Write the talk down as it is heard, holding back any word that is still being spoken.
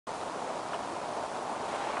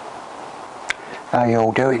How you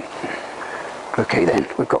all doing? Okay then,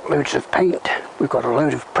 we've got loads of paint, we've got a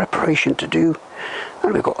load of preparation to do,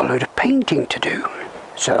 and we've got a load of painting to do.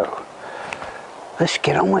 So, let's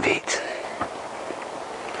get on with it.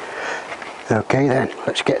 Okay then,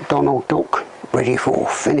 let's get Donald Duck ready for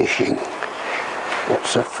finishing.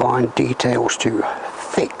 Lots of fine details to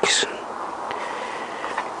fix.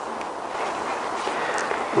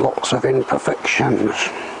 Lots of imperfections.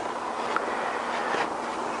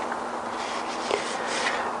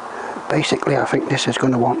 Basically, I think this is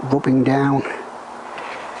going to want rubbing down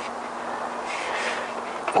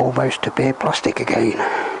almost to bare plastic again,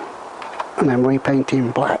 and then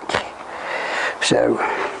repainting black. So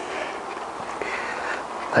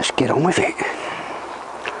let's get on with it.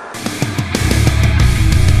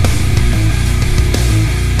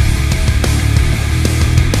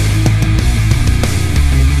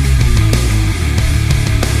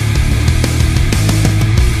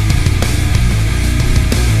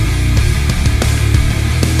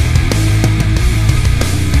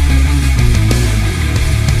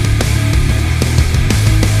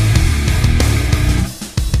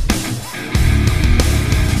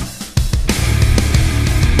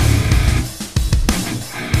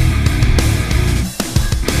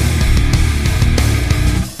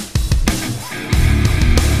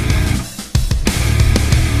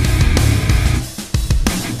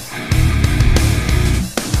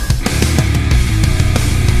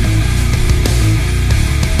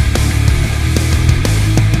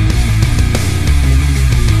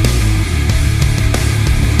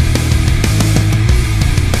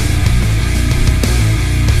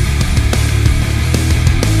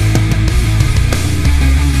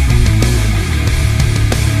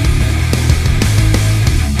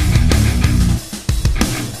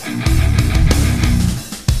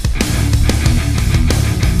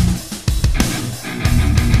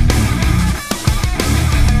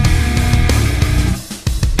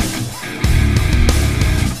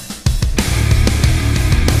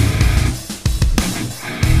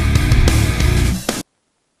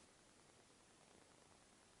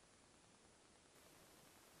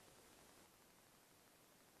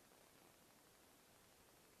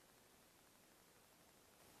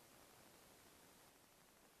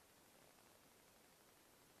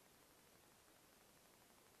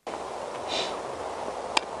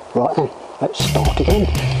 Right then, let's start again.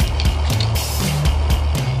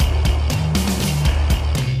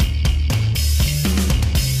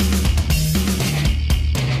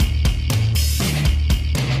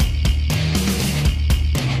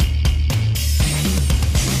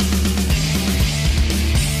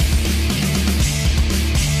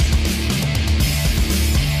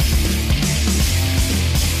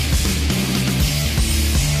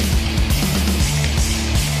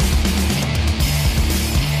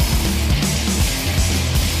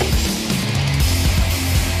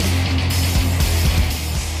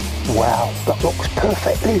 Wow, that looks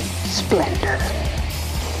perfectly splendid.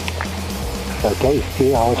 Okay, a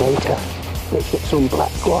few hours later, let's get some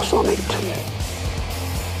black gloss on it.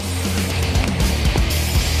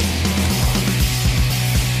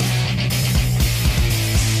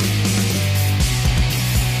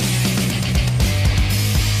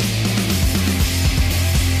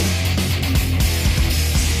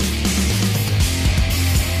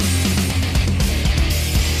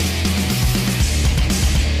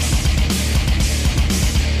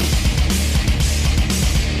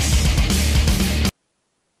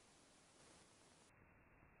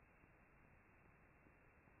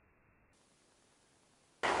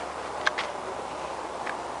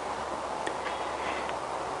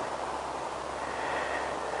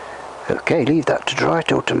 Okay, leave that to dry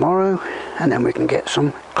till tomorrow, and then we can get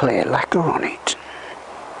some clear lacquer on it.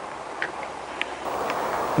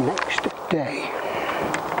 Next day.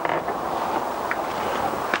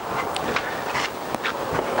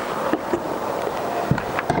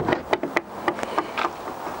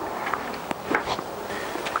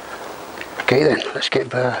 Okay then, let's give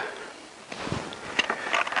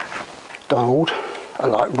Donald a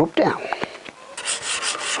light rub down.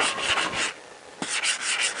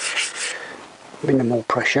 Minimal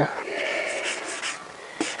pressure.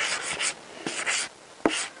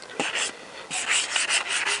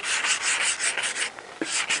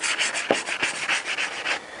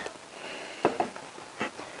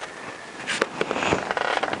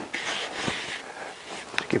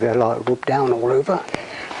 Give it a light rub down all over.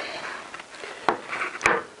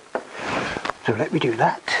 So let me do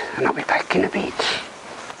that and I'll be back in a bit.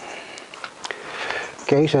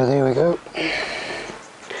 Okay, so there we go.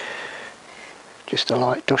 Just a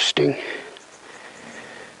light dusting.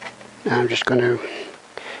 Now I'm just going to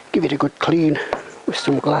give it a good clean with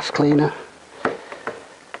some glass cleaner,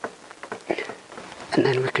 and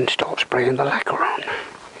then we can start spraying the lacquer on.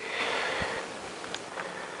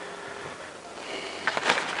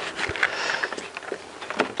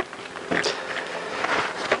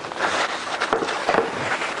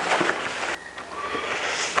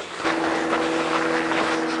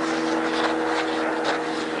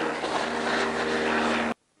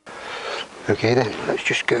 Okay then, let's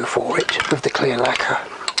just go for it with the clear lacquer.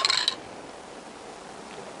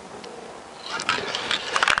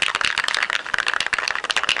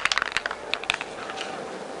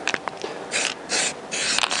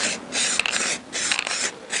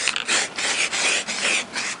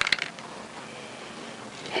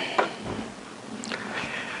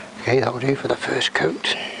 Okay, that will do for the first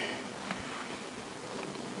coat.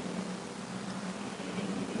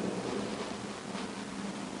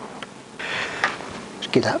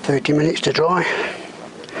 Give that 30 minutes to dry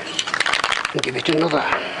and give it another.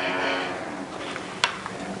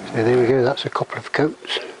 So there we go, that's a couple of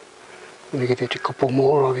coats. I'm going to give it a couple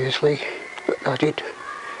more obviously, but I did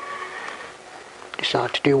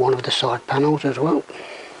decide to do one of the side panels as well.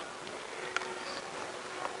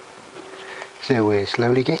 So we're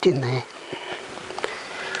slowly getting there.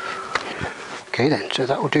 Okay then, so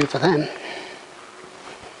that will do for them.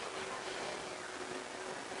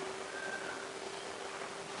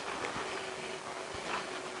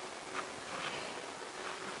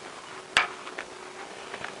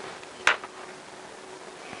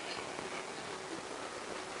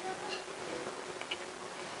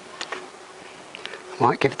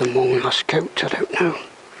 Might give them one last coat, I don't know,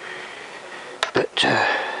 but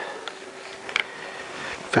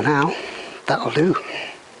for now that'll do.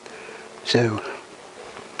 So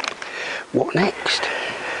what next?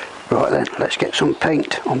 Right then, let's get some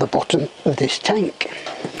paint on the bottom of this tank.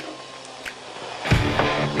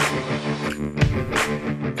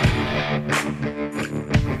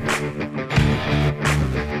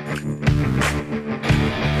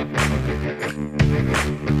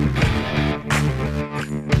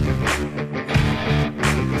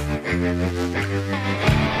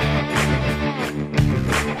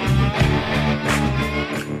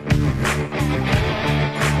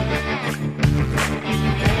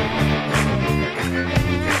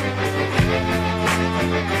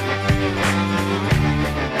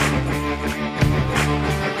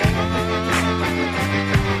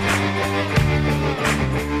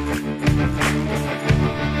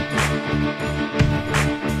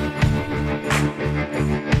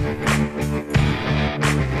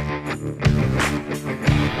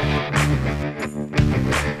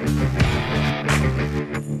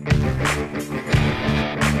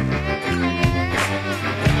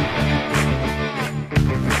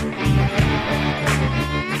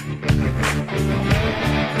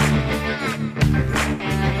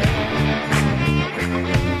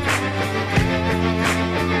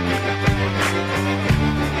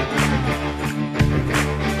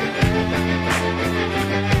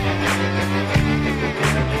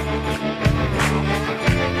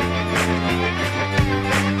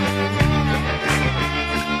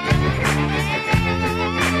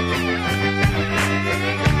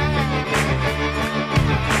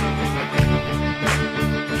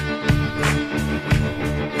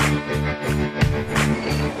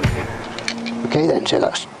 Okay then, so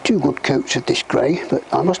that's 2 good coats of this grey, but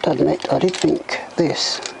I must admit I did think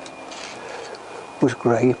this was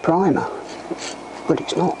grey primer, but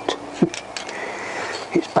it's not.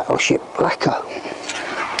 It's Battleship lacquer.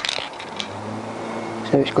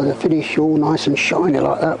 So it's going to finish all nice and shiny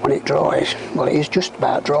like that when it dries. Well, it is just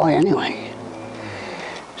about dry anyway.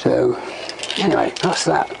 So anyway, that's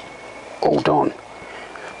that all done.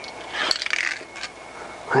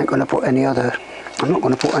 I ain't going to put any other, I'm not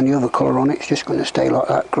going to put any other colour on it, it's just going to stay like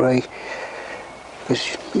that grey,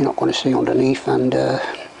 because you're not going to see underneath, and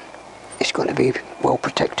it's going to be well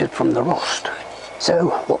protected from the rust. So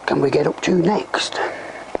what can we get up to next? A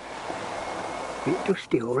bit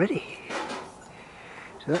dusty already.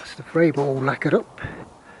 So that's the frame all lacquered up.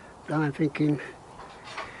 Now I'm thinking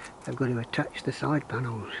I've got to attach the side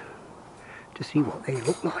panels to see what they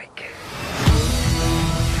look like.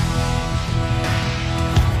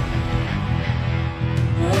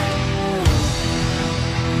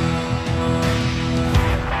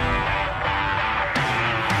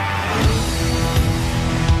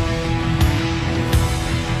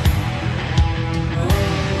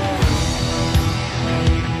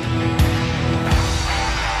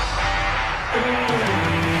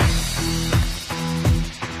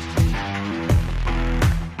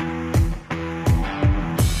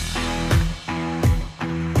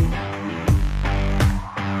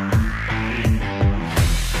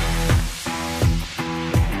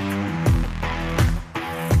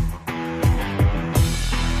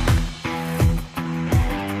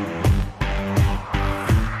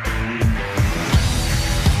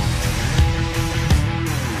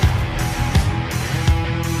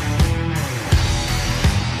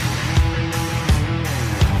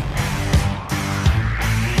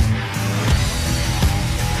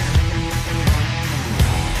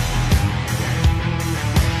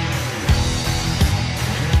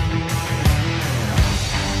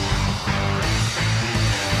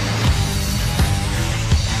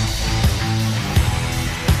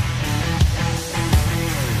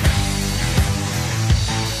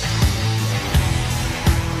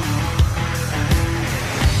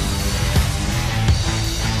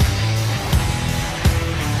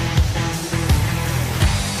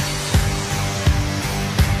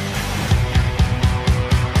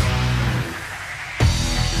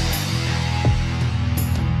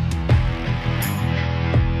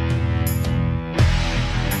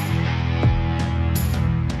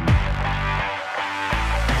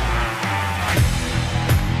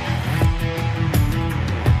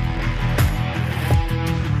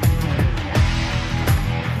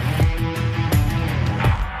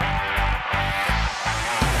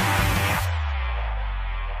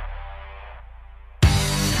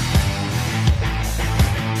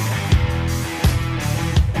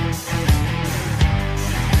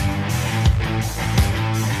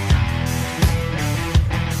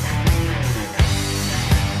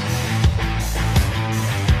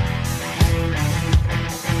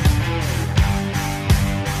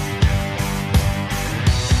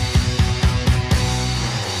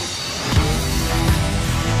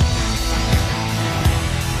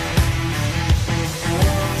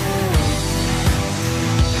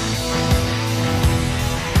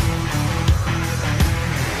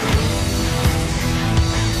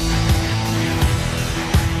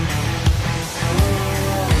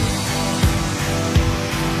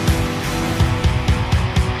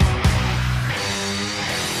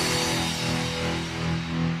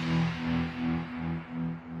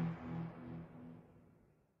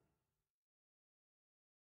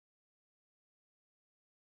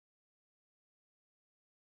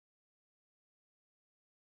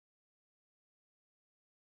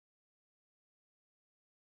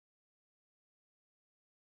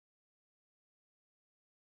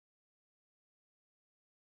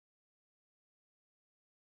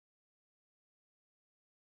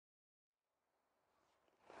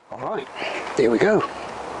 Alright, there we go.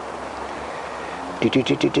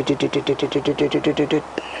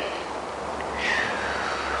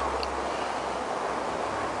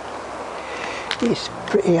 He's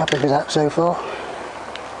pretty happy with that so far.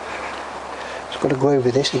 Just got to go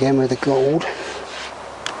over this again with the gold.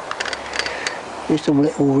 Just some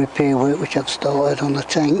little repair work which I've started on the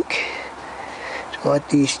tank. So I add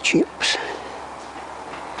these chips.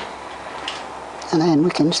 And then we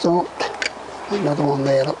can start, another one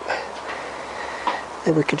there, look.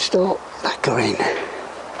 Then we can start lacquering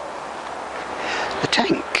the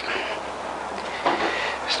tank.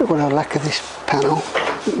 Still got to lacquer this panel.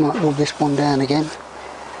 Might rub this one down again.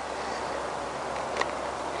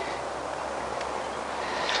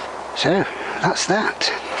 So that's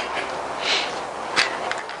that.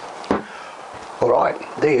 Alright,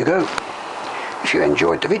 there you go. If you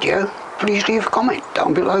enjoyed the video, please leave a comment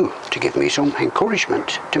down below to give me some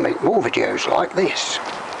encouragement to make more videos like this.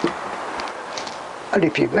 And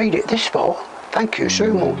if you've made it this far, thank you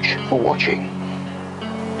so much for watching.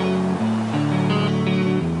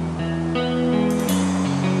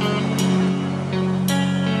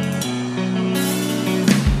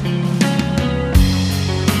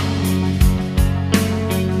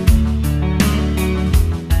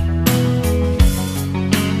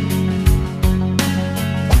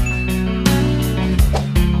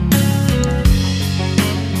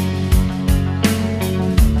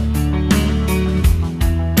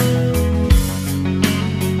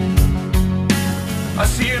 I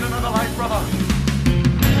see you in another life, brother.